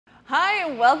Hi,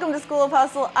 and welcome to School of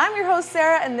Hustle. I'm your host,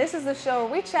 Sarah, and this is the show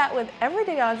where we chat with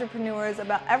everyday entrepreneurs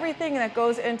about everything that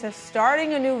goes into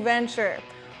starting a new venture.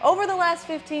 Over the last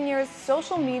 15 years,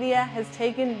 social media has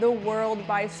taken the world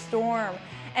by storm,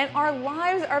 and our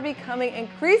lives are becoming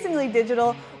increasingly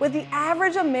digital, with the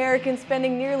average American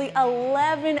spending nearly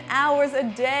 11 hours a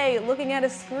day looking at a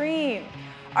screen.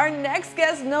 Our next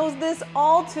guest knows this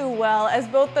all too well as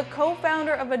both the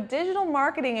co-founder of a digital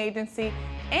marketing agency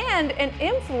and an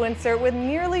influencer with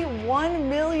nearly 1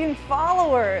 million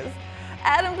followers.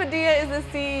 Adam Padilla is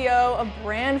the CEO of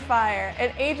BrandFire,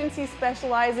 an agency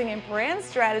specializing in brand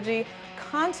strategy,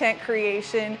 content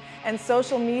creation, and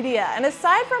social media. And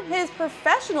aside from his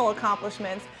professional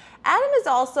accomplishments, Adam is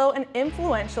also an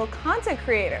influential content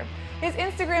creator. His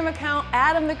Instagram account,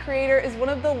 Adam the Creator, is one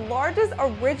of the largest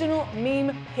original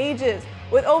meme pages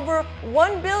with over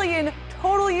 1 billion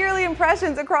total yearly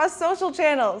impressions across social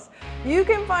channels. You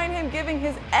can find him giving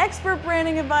his expert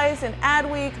branding advice in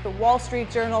Adweek, The Wall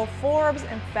Street Journal, Forbes,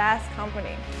 and Fast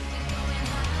Company.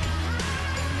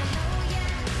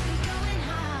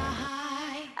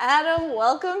 Adam,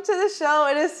 welcome to the show.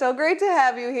 It is so great to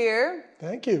have you here.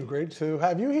 Thank you. Great to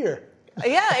have you here.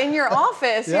 Yeah, in your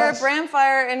office here at Yes.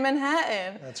 BrandFire in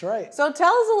Manhattan. That's right. So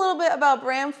tell us a little bit about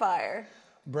BrandFire.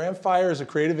 BrandFire is a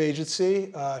creative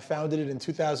agency. I founded it in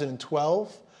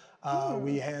 2012.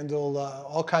 We handle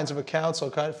all kinds of accounts,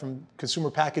 from consumer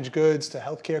packaged goods to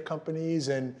healthcare companies,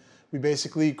 and we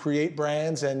basically create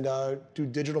brands and do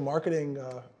digital marketing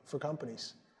for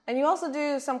companies. And you also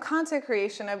do some content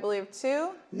creation, I believe,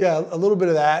 too? Yeah, a little bit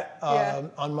of that Yeah.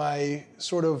 on my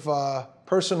sort of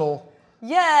personal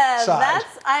Yeah, side.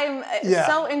 I'm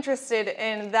so interested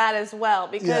in that as well,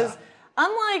 because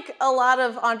unlike a lot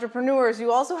of entrepreneurs,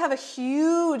 you also have a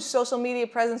huge social media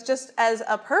presence just as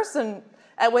a person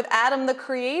with Adam the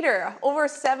Creator, over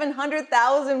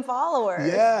 700,000 followers.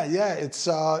 Yeah, it's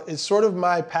sort of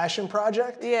my passion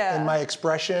project and my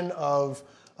expression of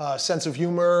sense of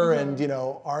humor and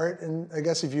art, and I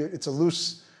guess it's a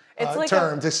loose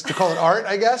term to call it art,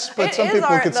 I guess, but some people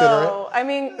consider it. I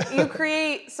mean, you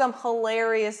create some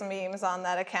hilarious memes on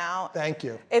that account. Thank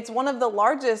you. It's one of the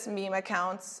largest meme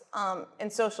accounts in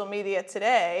social media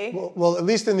today. Well, at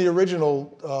least in the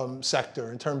original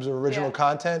sector, in terms of original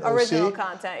content. Original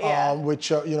content, yeah.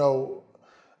 Which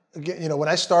when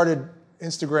I started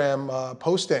Instagram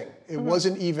posting, it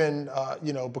wasn't even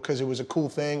because it was a cool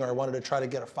thing or I wanted to try to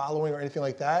get a following or anything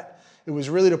like that. It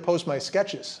was really to post my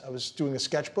sketches. I was doing a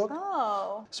sketchbook.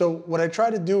 Oh. So what I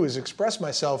try to do is express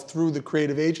myself through the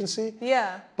creative agency.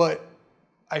 Yeah. But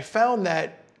I found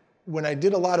that when I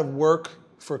did a lot of work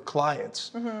for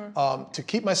clients, to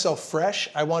keep myself fresh,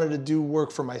 I wanted to do work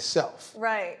for myself.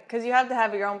 Right, because you have to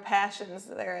have your own passions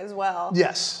there as well.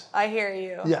 Yes. I hear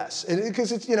you. Yes,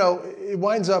 because it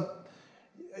winds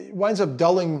up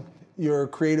dulling your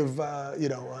creative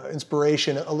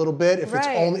inspiration a little bit if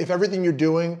if everything you're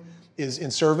doing is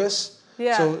in service.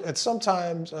 Yeah. So at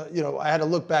sometimes, I had to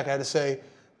look back. I had to say,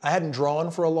 I hadn't drawn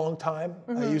for a long time.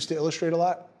 I used to illustrate a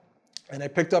lot, and I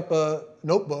picked up a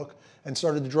notebook and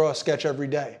started to draw a sketch every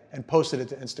day and posted it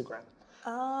to Instagram.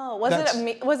 Oh, was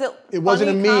it It wasn't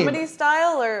a meme. comedy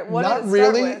style, or what Not did it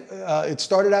start really. with? It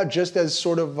started out just as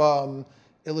sort of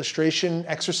illustration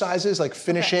exercises, like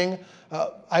finishing.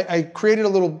 I created a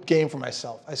little game for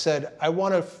myself. I said, I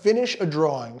want to finish a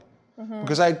drawing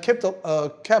because I had kept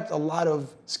a lot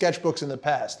of sketchbooks in the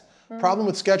past. Problem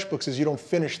with sketchbooks is you don't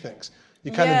finish things.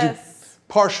 You kind of do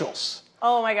partials.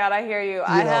 Oh my God, I hear you.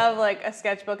 I have like a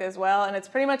sketchbook as well, and it's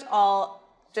pretty much all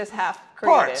just half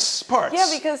created. Parts. Yeah,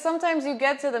 because sometimes you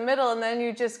get to the middle and then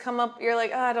you just come up, you're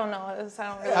like, oh, I don't know this. I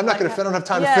don't really I don't have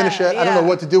time to Yeah, finish it. I don't know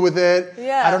what to do with it.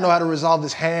 Yeah. I don't know how to resolve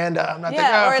this hand. I'm not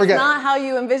or forget it's not how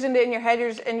you envisioned it in your head,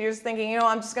 and you're just thinking,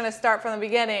 I'm just going to start from the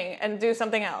beginning and do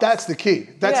something else. That's the key.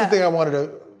 That's the thing I wanted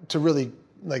to really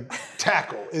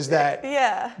tackle is that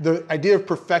the idea of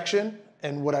perfection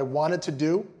and what I wanted to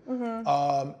do,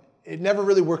 it never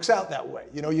really works out that way.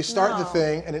 You start the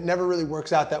thing and it never really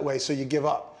works out that way, so you give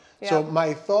up. Yeah. So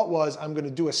my thought was, I'm going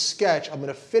to do a sketch. I'm going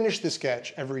to finish the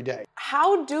sketch every day.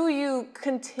 How do you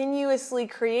continuously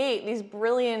create these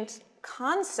brilliant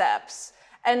concepts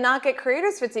and not get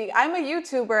creators fatigue? I'm a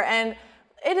YouTuber, and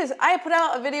I put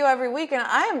out a video every week, and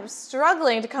I am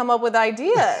struggling to come up with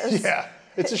ideas. Yeah,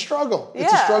 it's a struggle.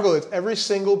 It's a struggle. It's every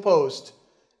single post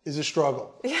is a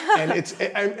struggle. Yeah.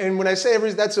 And when I say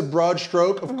that's a broad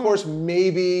stroke. Of course,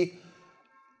 maybe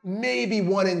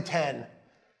 1 in 10.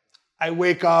 I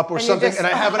wake up or something and I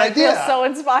have an idea. I feel so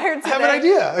inspired today. I have an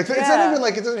idea. It's not even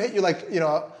like it doesn't hit you like,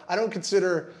 I don't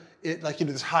consider it like,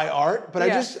 this high art, but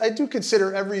I do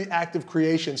consider every act of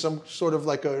creation some sort of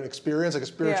like an experience, like a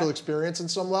spiritual experience in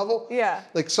some level. Yeah.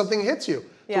 Like something hits you.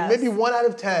 So maybe 1 out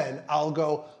of 10, I'll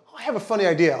go, oh, I have a funny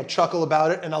idea. I'll chuckle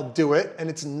about it and I'll do it, and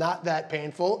it's not that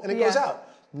painful, and it goes out.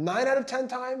 9 out of 10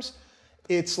 times,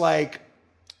 it's like,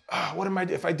 oh, what am I,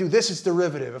 if I do this, it's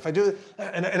derivative. If I do,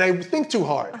 and I think too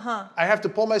hard. I have to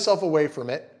pull myself away from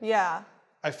it. Yeah.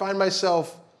 I find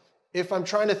myself, if I'm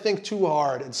trying to think too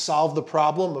hard and solve the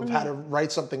problem of how to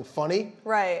write something funny,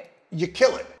 you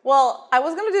kill it. Well, I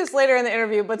was going to do this later in the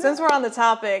interview, but since we're on the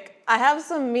topic, I have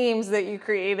some memes that you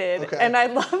created, and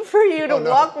I'd love for you to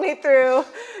walk me through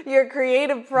your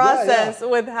creative process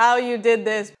with how you did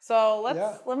this. So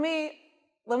let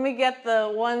me get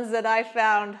the ones that I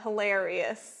found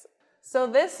hilarious. So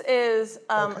this is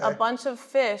a bunch of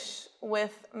fish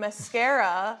with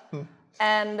mascara,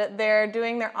 and they're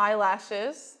doing their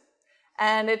eyelashes.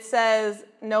 And it says,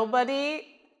 nobody,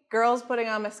 girls putting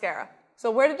on mascara. So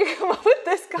where did you come up with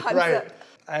this concept? Right.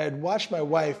 I had watched my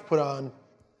wife put on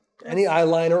any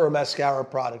eyeliner or mascara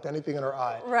product, anything in her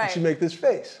eye. Right. And she'd make this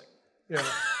face.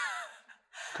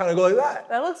 Kind of go like that.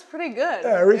 That looks pretty good.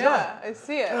 Yeah, every time. Yeah, I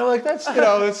see it. And I'm like, that's,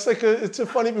 it's like it's a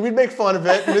funny, we'd make fun of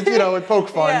it, and it, it poke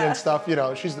fun and stuff,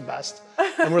 she's the best.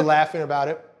 And we're laughing about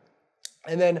it.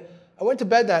 And then I went to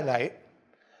bed that night,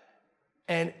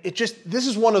 and this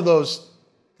is one of those,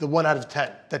 the 1 out of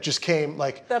 10 that just came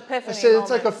like, the epiphany I said,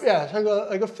 it's moment.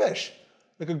 like a fish,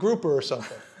 like a grouper or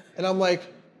something. And I'm like,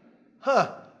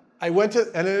 I went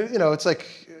to, and it's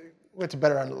like, went to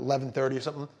bed around 11:30 or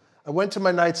something. I went to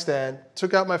my nightstand,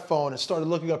 took out my phone, and started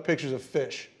looking up pictures of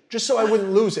fish, just so I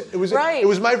wouldn't lose it. It was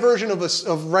my version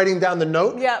of writing down the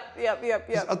note. Yep.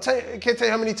 I'll tell you, I can't tell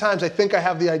you how many times I think I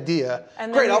have the idea.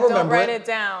 And then I'll remember write it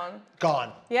down.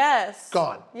 Gone. Yes.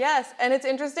 Gone. Yes, and it's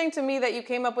interesting to me that you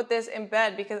came up with this in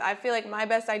bed, because I feel like my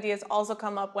best ideas also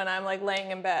come up when I'm like laying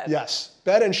in bed. Yes,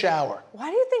 bed and shower. Why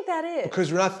do you think that is?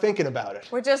 Because we're not thinking about it.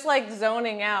 We're just like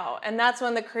zoning out, and that's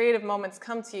when the creative moments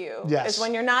come to you. Yes. Is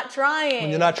when you're not trying. When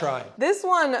you're not trying. This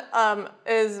one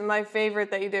is my favorite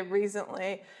that you did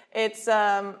recently. It's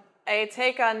a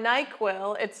take on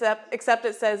NyQuil, except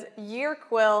it says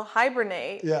YearQuil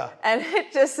hibernate. Yeah. And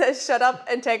it just says, shut up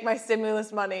and take my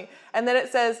stimulus money. And then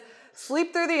it says,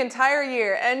 sleep through the entire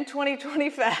year, end 2020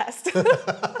 fast. This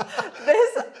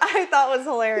I thought was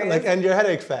hilarious. Like end your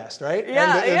headache fast, right?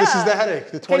 Yeah, This is the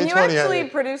headache, the 2020 headache. Can you actually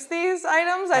headache. produce these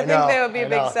items? I think they would be a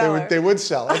big seller. They would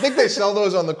sell. I think they sell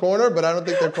those on the corner, but I don't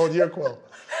think they're called YearQuil.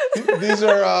 These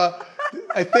are,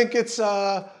 I think it's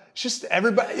just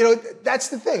everybody, that's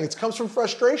the thing. It comes from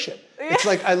frustration. Yeah. It's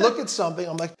like I look at something,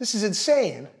 I'm like, this is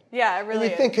insane. Yeah, it really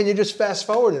and you think, can you just fast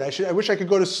forward it? I wish I could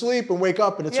go to sleep and wake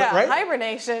up and it's right.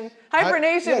 Hibernation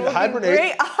would be a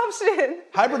great option.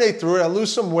 Hibernate through it. I'll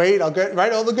lose some weight. I'll get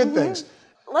all the good things.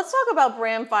 Let's talk about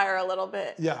BrandFire a little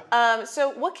bit. Yeah. So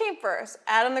what came first,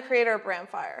 Adam the Creator or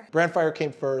BrandFire? BrandFire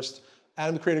came first.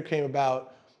 Adam the Creator came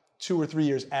about 2 or 3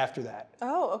 years after that.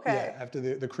 Oh, okay. Yeah, after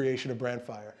the creation of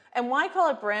BrandFire. And why call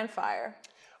it BrandFire?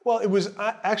 Well, it was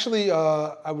actually,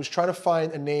 I was trying to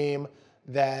find a name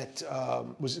that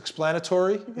was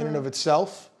explanatory in and of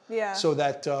itself. Yeah. So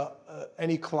that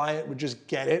any client would just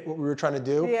get it, what we were trying to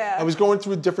do. Yeah. I was going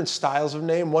through different styles of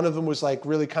name. One of them was like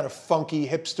really kind of funky,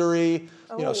 hipstery,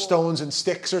 stones and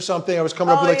sticks or something. I was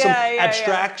coming up with like some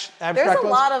abstract There's a ones.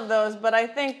 lot of those, but I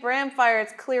think BrandFire,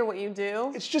 it's clear what you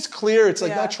do. It's just clear. It's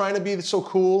like not trying to be so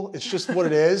cool. It's just what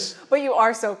it is. But you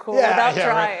are so cool without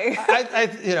trying.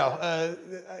 Right.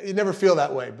 You never feel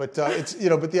that way. But it's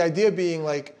but the idea being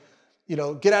like,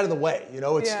 get out of the way.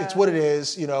 It's what it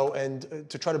is. And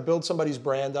to try to build somebody's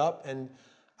brand up. And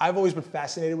I've always been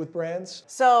fascinated with brands.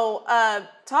 So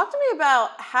talk to me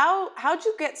about how'd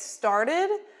you get started,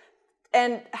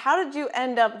 and how did you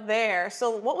end up there?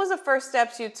 So what was the first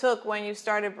steps you took when you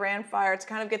started BrandFire to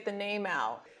kind of get the name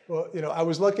out? Well, I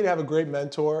was lucky to have a great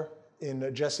mentor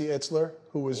in Jesse Itzler,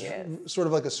 who was sort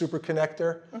of like a super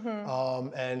connector,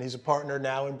 and he's a partner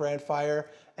now in BrandFire.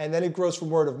 And then it grows from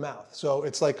word of mouth. So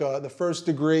it's like the first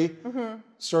degree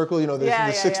circle,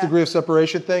 the sixth degree of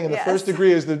separation thing. And the first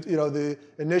degree is the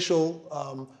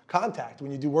initial contact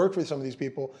when you do work with some of these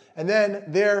people. And then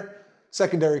their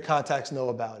secondary contacts know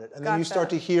about it. And then you start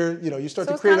to hear, you start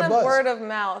to create a buzz. So it's kind of word of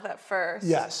mouth at first.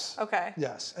 Yes. Okay.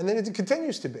 Yes. And then it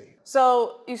continues to be.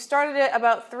 So you started it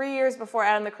about 3 years before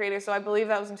Adam the Creator. So I believe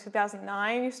that was in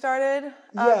 2009 you started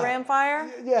BrandFire?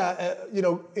 Yeah.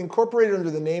 Incorporated under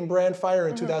the name BrandFire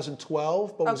in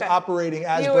 2012, but was operating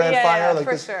as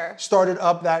BrandFire. Started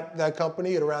up that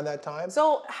company at around that time.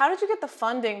 So how did you get the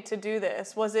funding to do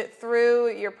this? Was it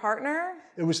through your partner?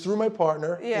 It was through my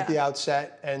partner at the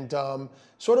outset. And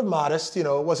sort of modest. You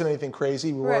know, it wasn't anything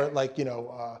crazy. We weren't like, you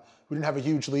know, we didn't have a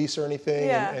huge lease or anything,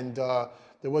 and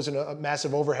there wasn't a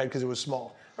massive overhead because it was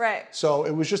small. Right. So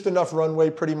it was just enough runway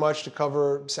pretty much to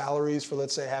cover salaries for,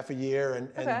 let's say, half a year,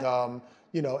 and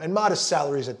you know, and modest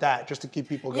salaries at that, just to keep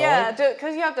people going. Yeah,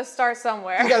 because you have to start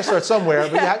somewhere. You got to start somewhere,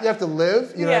 but you have to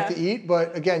live. You don't have to eat.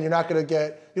 But again, you're not going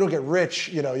to you don't get rich.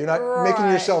 You know, you're not making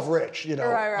yourself rich. You know,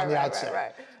 on the outset.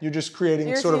 Right. You're just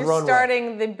creating sort of runway. You're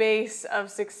starting the base of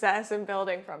success and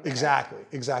building from there. Exactly.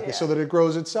 Yeah. So that it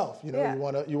grows itself. You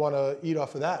know, you want to eat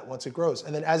off of that once it grows,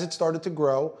 and then as it started to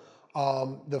grow.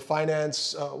 The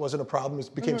finance wasn't a problem.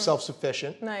 It became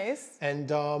self-sufficient. Nice.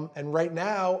 And right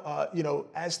now, you know,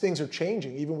 as things are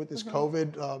changing, even with this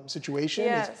COVID situation,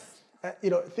 you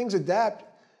know, things adapt.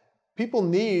 People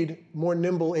need more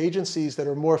nimble agencies that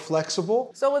are more flexible.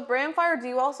 So with BrandFire, do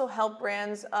you also help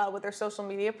brands with their social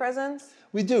media presence?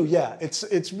 We do, yeah.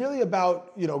 It's really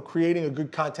about, you know, creating a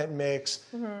good content mix,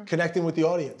 connecting with the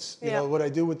audience. You know, what I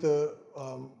do with the,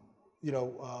 you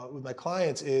know, with my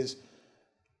clients is,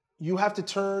 you have to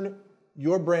turn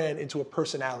your brand into a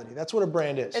personality. That's what a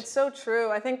brand is. It's so true.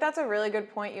 I think that's a really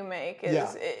good point you make.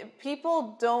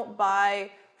 People don't buy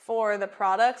for the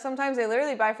product. Sometimes they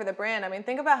literally buy for the brand. I mean,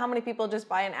 think about how many people just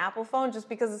buy an Apple phone just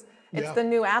because it's the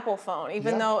new Apple phone,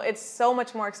 even though it's so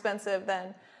much more expensive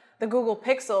than the Google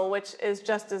Pixel, which is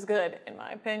just as good, in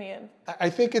my opinion.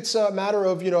 I think it's a matter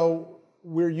of, you know,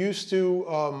 we're used to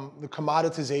the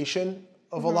commoditization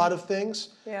of a lot of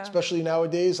things, especially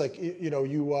nowadays. Like, you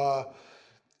know,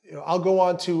 I'll go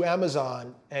on to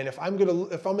Amazon, and if I'm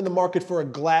in the market for a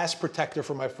glass protector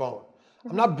for my phone,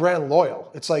 I'm not brand loyal.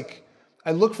 It's like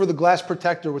I look for the glass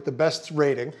protector with the best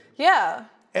rating. Yeah.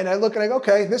 And I look and I go,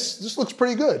 okay, this looks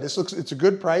pretty good. It's a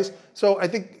good price. So I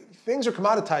think things are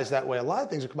commoditized that way. A lot of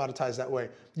things are commoditized that way.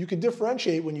 You can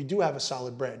differentiate when you do have a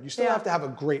solid brand. You still have to have a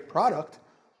great product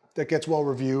that gets well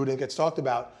reviewed and gets talked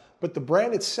about, but the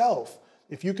brand itself.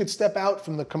 If you could step out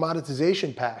from the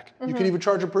commoditization pack, you could even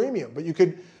charge a premium, but you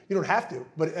don't have to.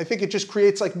 But I think it just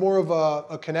creates like more of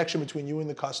a connection between you and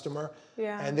the customer,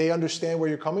 and they understand where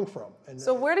you're coming from. And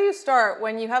so where do you start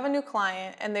when you have a new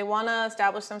client and they want to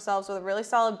establish themselves with a really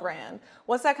solid brand?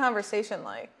 What's that conversation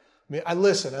like? I mean, I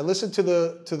listen to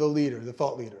the leader, the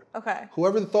thought leader. Okay.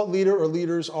 Whoever the thought leader or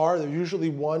leaders are, there's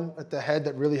usually one at the head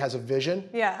that really has a vision.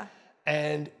 Yeah.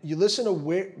 And you listen to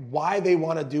why they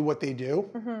want to do what they do.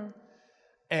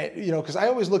 And, you know, because I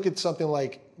always look at something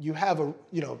like you have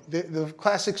the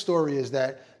classic story is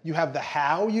that you have the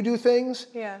how you do things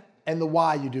and the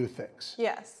why you do things.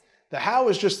 Yes. The how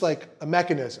is just like a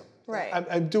mechanism. Right.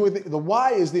 I'm doing the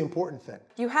why is the important thing.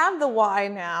 You have the why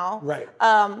now. Right.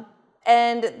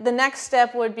 And the next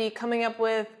step would be coming up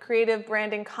with creative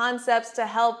branding concepts to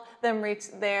help them reach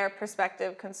their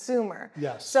prospective consumer.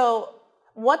 Yes. So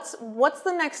what's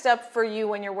the next step for you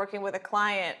when you're working with a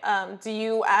client? Do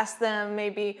you ask them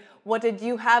maybe, what did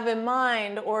you have in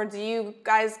mind? Or do you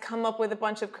guys come up with a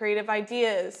bunch of creative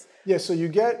ideas? Yeah, so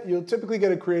you'll typically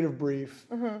get a creative brief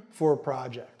for a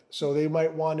project. So they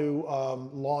might want to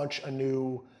launch a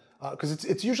new, because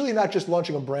it's usually not just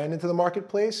launching a brand into the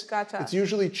marketplace. Gotcha. It's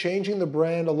usually changing the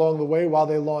brand along the way while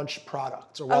they launch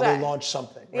products or while they launch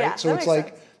something, right? Yeah, so it's like,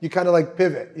 sense. You kind of like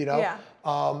pivot, you know?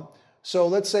 Yeah. So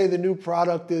let's say the new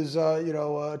product is,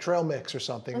 a trail mix or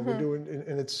something. And we're doing,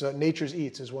 and it's Nature's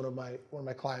Eats is one of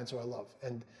my clients who I love.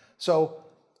 And so,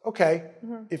 okay,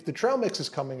 if the trail mix is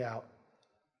coming out,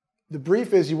 the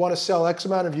brief is you want to sell X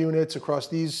amount of units across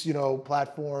these,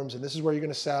 platforms, and this is where you're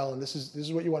going to sell, and this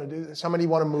is what you want to do. This is how many you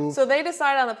want to move. So they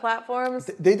decide on the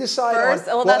platforms. They decide first.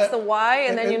 That's the why,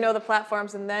 and then you know the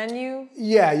platforms, and then you.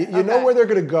 Yeah, you know where they're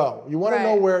going to go. You want to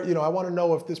know where. I want to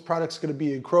know if this product's going to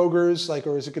be in Kroger's,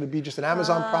 or is it going to be just an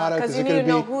Amazon product? Because you need to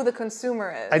know who the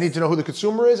consumer is. I need to know who the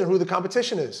consumer is and who the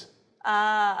competition is.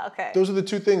 Okay. Those are the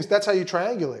two things. That's how you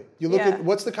triangulate. You look at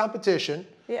what's the competition.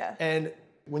 Yeah. And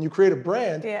when you create a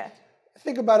brand. Yeah.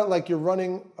 Think about it like you're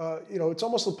running, it's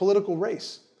almost a political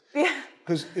race. Yeah.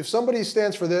 Because if somebody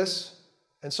stands for this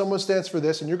and someone stands for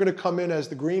this and you're going to come in as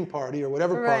the Green Party or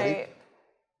whatever party,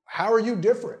 how are you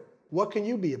different? What can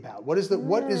you be about? What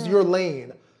is your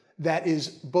lane that is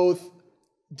both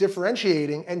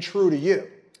differentiating and true to you?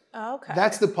 Okay.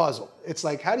 That's the puzzle. It's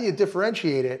like, how do you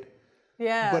differentiate it?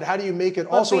 Yeah. But how do you make it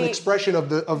also an expression of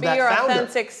that founder? Be your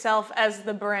authentic self as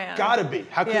the brand. Gotta be.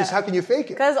 How can you fake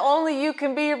it? Because only you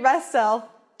can be your best self.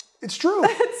 It's true.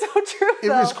 It's so true. It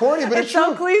was corny, but it's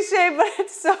true. It's so cliche, but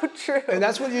it's so true. And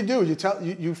that's what you do.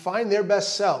 You find their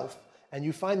best self, and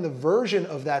you find the version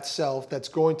of that self that's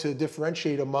going to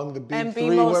differentiate among the big three,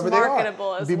 whoever they are. And be most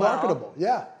marketable as well. Be marketable,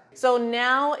 yeah. So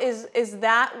now is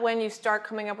that when you start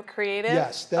coming up with creative?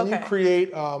 Yes. Then you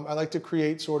create, I like to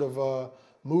create sort of a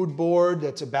mood board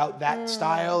that's about that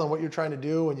style and what you're trying to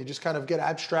do, and you just kind of get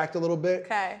abstract a little bit.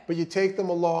 Okay. But you take them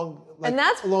along, like, and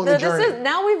that's along the journey.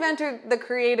 Now we've entered the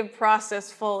creative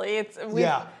process fully. We've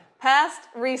passed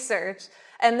research,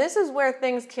 and this is where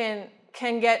things can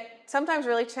get sometimes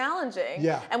really challenging.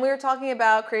 Yeah. And we were talking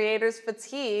about creators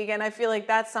fatigue, and I feel like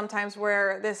that's sometimes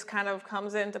where this kind of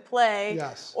comes into play.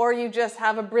 Yes. Or you just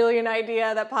have a brilliant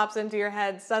idea that pops into your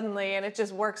head suddenly, and it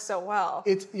just works so well.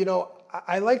 It's,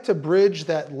 I like to bridge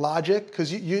that logic,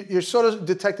 because you're sort of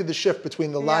detected the shift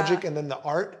between the logic and then the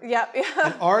art. Yep.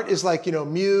 And art is like,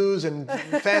 muse and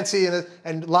fancy,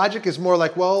 and logic is more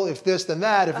like, well, if this, then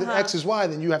that. If X is Y,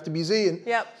 then you have to be Z. And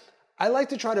yep. I like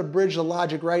to try to bridge the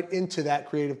logic right into that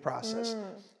creative process.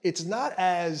 It's not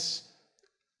as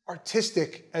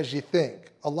artistic as you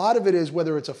think. A lot of it is,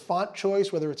 whether it's a font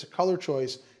choice, whether it's a color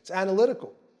choice, it's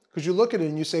analytical. Because you look at it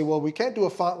and you say, well, we can't do a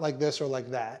font like this or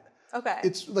like that. Okay.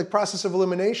 It's like process of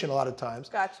elimination a lot of times.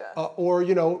 Gotcha.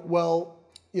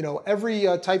 Every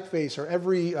typeface or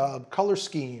every color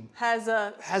scheme has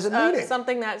a meaning.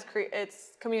 Something that's it's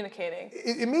communicating.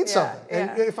 It means something.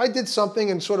 And if I did something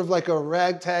in sort of like a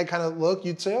ragtag kind of look,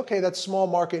 you'd say, okay, that's small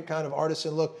market kind of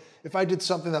artisan look. If I did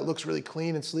something that looks really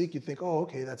clean and sleek, you'd think, oh,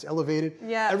 okay, that's elevated.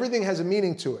 Yeah. Everything has a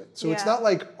meaning to it. So it's not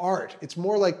like art. It's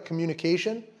more like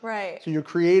communication. Right. So you're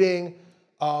creating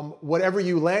whatever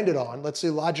you landed on. Let's say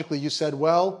logically you said,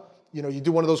 well, you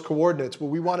do one of those coordinates. Well,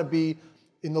 we want to be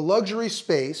in the luxury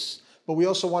space, but we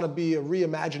also want to be a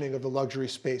reimagining of the luxury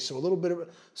space. So a little bit of,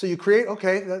 so you create,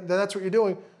 okay, then that's what you're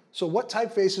doing. So what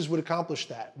typefaces would accomplish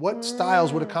that? What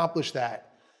styles would accomplish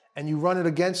that? And you run it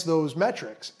against those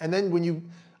metrics. And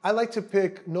then I like to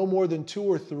pick no more than 2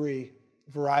 or 3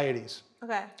 varieties.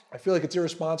 Okay. I feel like it's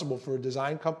irresponsible for a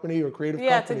design company or creative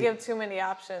company. company. To give too many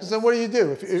options. Then what do you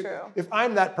do? True. If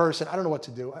I'm that person, I don't know what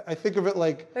to do. I think of it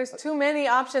like... There's too many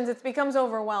options. It becomes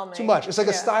overwhelming. Too much. It's like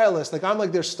a stylist. Like I'm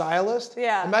like their stylist.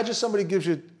 Yeah. Imagine somebody gives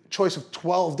you a choice of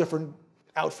 12 different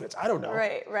outfits. I don't know.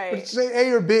 Right. But say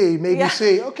A or B, maybe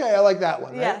C. Okay, I like that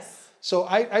one. Right? Yes. So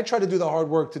I try to do the hard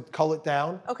work to cull it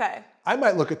down. Okay. I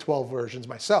might look at 12 versions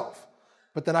myself,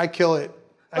 but then I kill it.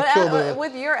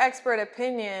 With your expert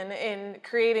opinion in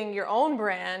creating your own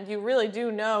brand, you really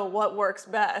do know what works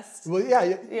best. Well,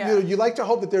 you like to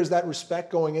hope that there's that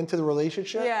respect going into the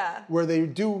relationship where they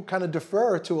do kind of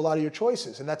defer to a lot of your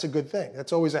choices, and that's a good thing.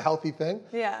 That's always a healthy thing.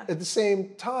 Yeah. At the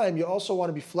same time, you also want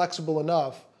to be flexible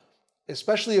enough,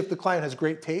 especially if the client has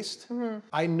great taste.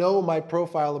 I know my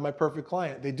profile of my perfect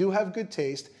client. They do have good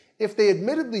taste. If they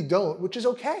admittedly don't, which is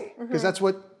okay, because that's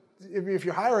what, if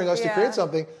you're hiring us to create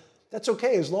something, that's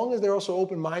okay, as long as they're also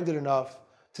open-minded enough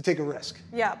to take a risk.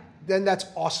 Yeah. Then that's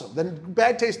awesome. Then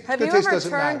bad taste, good taste doesn't matter. Have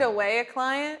you ever turned away a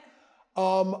client?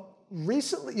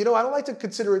 Recently, I don't like to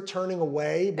consider it turning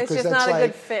away because it's just that's not like, a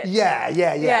good fit.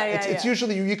 It's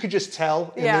usually, you could just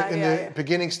tell in the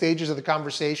beginning stages of the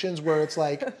conversations where it's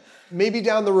like, maybe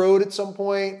down the road at some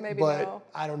point, but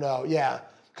I don't know. Yeah,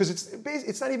 because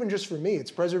it's not even just for me.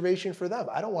 It's preservation for them.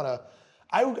 I don't want to.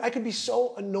 I could be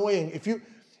so annoying if you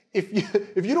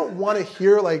don't want to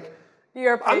hear like.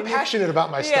 I'm passionate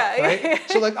about my stuff, right?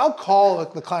 So like I'll call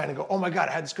the client and go, oh my God,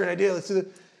 I had this great idea. Let's do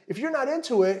it. If you're not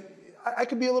into it, I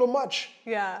could be a little much.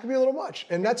 Yeah. It could be a little much.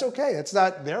 And that's okay. It's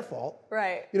not their fault.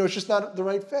 Right. It's just not the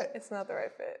right fit. It's not the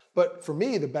right fit. But for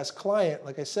me, the best client,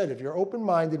 like I said, if you're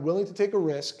open-minded, willing to take a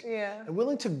risk, and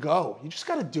willing to go, you just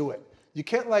got to do it. You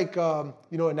can't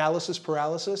analysis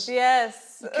paralysis.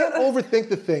 Yes. You can't overthink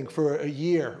the thing for a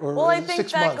year or 6 months. Well, I think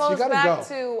that goes back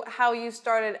to how you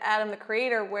started Adam the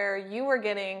Creator, where you were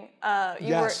getting,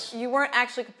 you weren't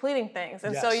actually completing things.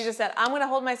 And so you just said, I'm going to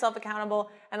hold myself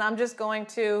accountable and I'm just going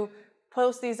to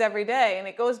post these every day. And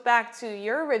it goes back to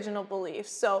your original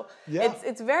beliefs. So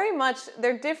it's very much,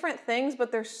 they're different things,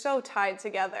 but they're so tied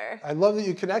together. I love that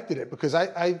you connected it because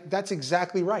that's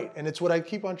exactly right. And it's what I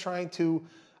keep on trying to,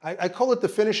 I call it the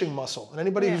finishing muscle. And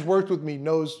anybody who's worked with me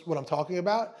knows what I'm talking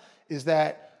about, is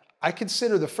that I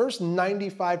consider the first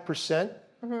 95%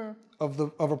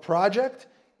 of a project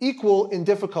equal in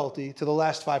difficulty to the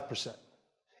last 5%.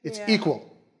 It's equal.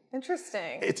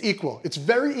 Interesting. It's equal. It's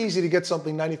very easy to get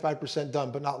something 95%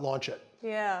 done but not launch it.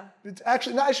 Yeah. It's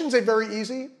actually, I shouldn't say very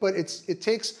easy, but it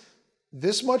takes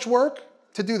this much work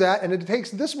to do that, and it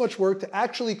takes this much work to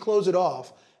actually close it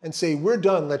off and say, we're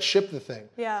done, let's ship the thing.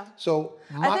 Yeah. So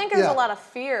I think there's a lot of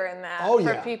fear in that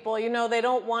for people. They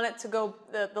don't want it to go,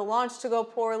 the launch to go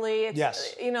poorly.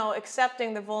 It's,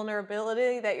 accepting the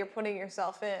vulnerability that you're putting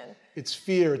yourself in. It's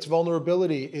fear, it's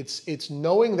vulnerability, it's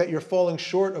knowing that you're falling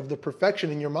short of the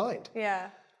perfection in your mind. Yeah.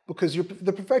 because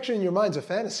the perfection in your mind's a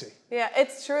fantasy. Yeah,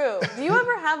 it's true. Do you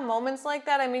ever have moments like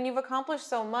that? I mean, you've accomplished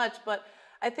so much, but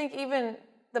I think even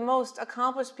the most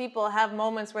accomplished people have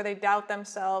moments where they doubt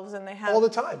themselves and they have... All the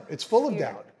time. It's full of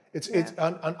doubt. It's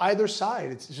on either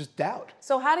side. It's just doubt.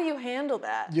 So how do you handle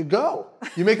that? You go.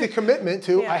 You make the commitment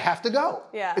to, I have to go.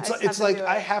 Yeah, it's like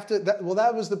I have to, that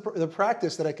was the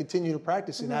practice that I continue to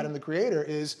practice in Adam the Creator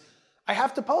is I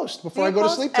have to post before I go to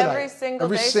sleep tonight.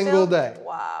 Every single day? Day.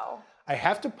 Wow. I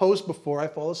have to post before I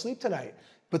fall asleep tonight.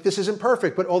 But this isn't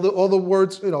perfect. But all the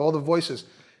words, all the voices,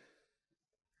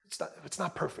 it's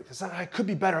not perfect. I could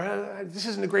be better. This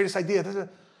isn't the greatest idea.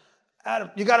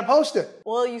 Adam, you got to post it.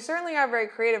 Well, you certainly are a very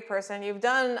creative person. You've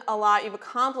done a lot. You've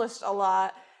accomplished a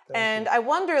lot. And I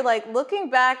wonder, like, looking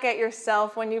back at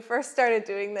yourself when you first started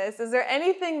doing this, is there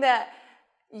anything that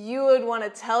you would want to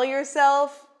tell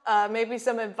yourself? Maybe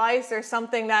some advice or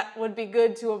something that would be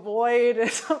good to avoid, or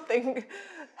something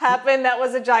happened that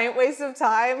was a giant waste of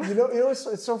time?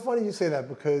 It's so funny you say that,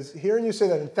 because hearing you say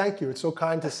that, and thank you, it's so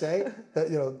kind to say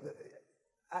that,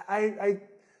 I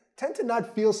tend to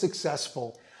not feel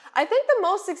successful. I think the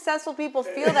most successful people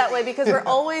feel that way because we're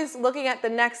always looking at the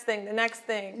next thing.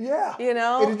 Yeah. You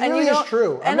know? It really is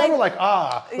true. I'm never like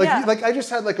I just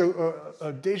had like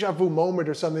a deja vu moment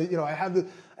or something. I have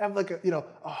like a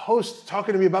host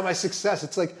talking to me about my success.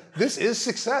 It's like, this is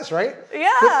success, right? Yeah.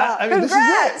 I mean,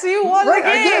 congrats. This is it. You won the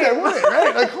game. I won it,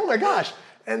 right? Like, oh my gosh.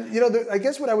 And I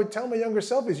guess what I would tell my younger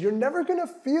self is you're never going to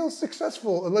feel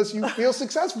successful unless you feel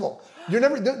successful. There's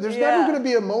never going to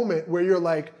be a moment where you're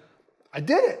like, I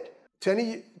did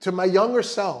it. To my younger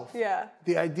self,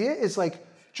 the idea is like,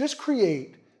 just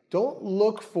create. Don't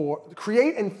look for,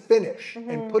 create and finish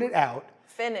and put it out.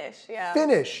 Finish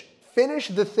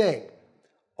the thing.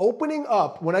 Opening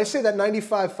up, when I say that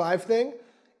 95-5 thing,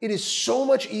 it is so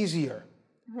much easier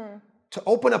to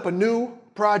open up a new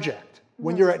project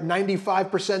when you're at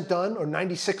 95% done or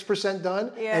 96%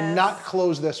 done and not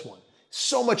close this one.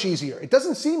 So much easier. It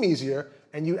doesn't seem easier.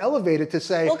 And you elevate it to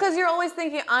say... Well, because you're always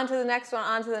thinking on to the next one,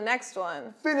 on to the next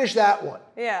one. Finish that one.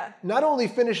 Yeah. Not only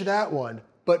finish that one,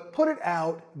 but put it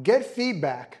out, get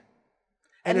feedback,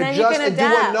 and adjust and do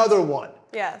another one.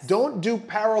 Yes. Don't do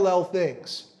parallel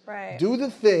things. Right. Do the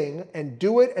thing and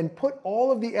do it and put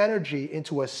all of the energy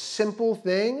into a simple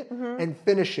thing and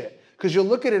finish it. Because you'll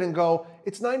look at it and go,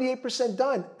 it's 98%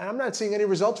 done. And I'm not seeing any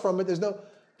results from it.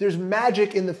 There's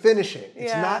magic in the finishing.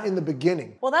 It's not in the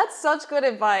beginning. Well, that's such good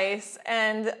advice,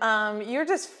 and you're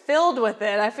just filled with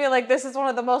it. I feel like this is one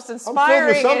of the most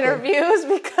inspiring interviews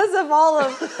because of all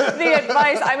of the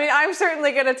advice. I mean, I'm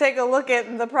certainly going to take a look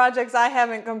at the projects I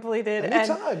haven't completed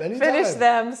and finish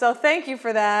them. So thank you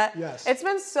for that. Yes. It's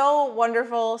been so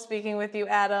wonderful speaking with you,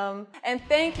 Adam. And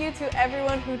thank you to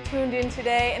everyone who tuned in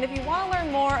today. And if you want to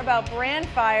learn more about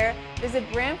BrandFire, visit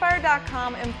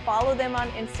brandfire.com and follow them on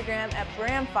Instagram at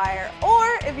BrandFire.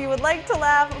 Or if you would like to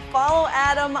laugh, follow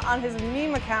Adam on his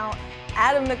meme account,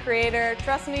 Adam the Creator.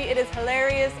 Trust me, it is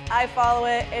hilarious. I follow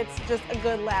it. It's just a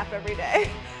good laugh every day.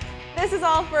 This is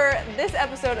all for this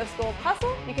episode of School of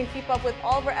Hustle. You can keep up with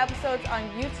all of our episodes on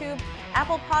YouTube,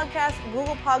 Apple Podcasts,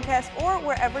 Google Podcasts, or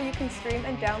wherever you can stream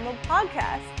and download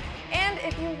podcasts. And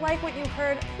if you like what you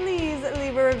heard, please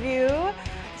leave a review,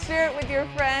 share it with your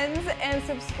friends, and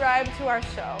subscribe to our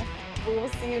show. We will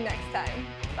see you next time.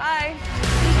 Bye.